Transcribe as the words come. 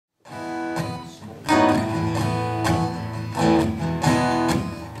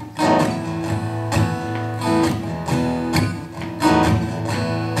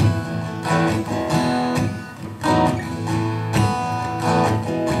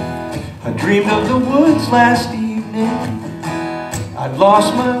I dreamed of the woods last evening. I'd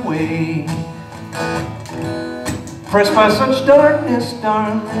lost my way, pressed by such darkness,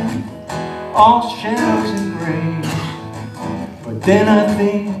 darling, all shadows and gray. But then I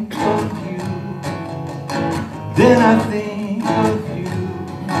think of you, then I think of you,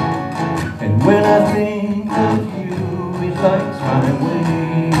 and when I think of you, it lights my way.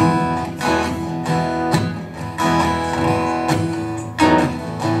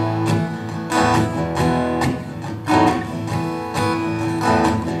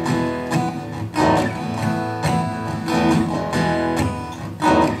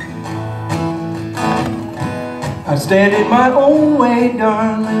 I stand in my own way,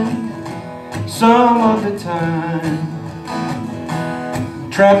 darling, some of the time,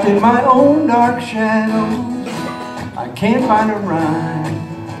 trapped in my own dark shadows, I can't find a rhyme.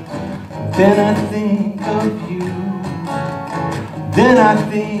 Then I think of you, then I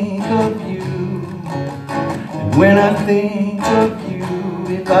think of you, and when I think of you,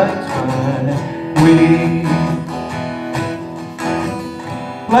 it lights my way.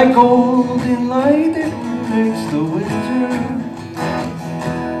 Like golden light that makes the winter,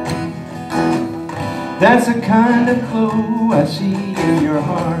 that's the kind of glow I see in your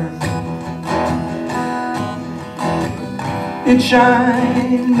heart. It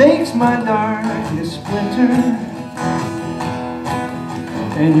shines, makes my darkness splinter,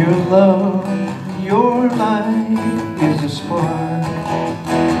 and your love, your light is a spark.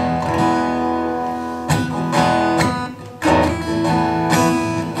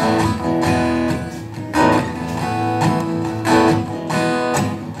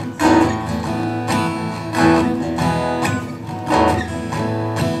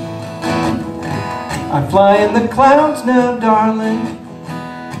 I fly in the clouds now, darling,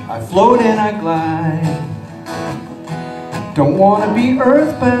 I float and I glide. Don't want to be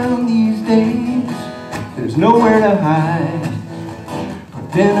earthbound these days, there's nowhere to hide.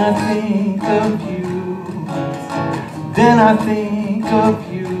 But then I think of you, then I think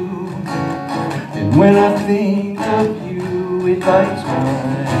of you, and when I think of you, it lights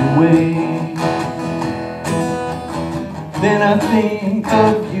my way. Then I think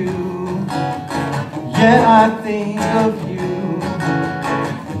of you, yeah, I think of you,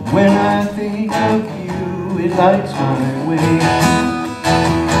 and when I think of you, it lights my way.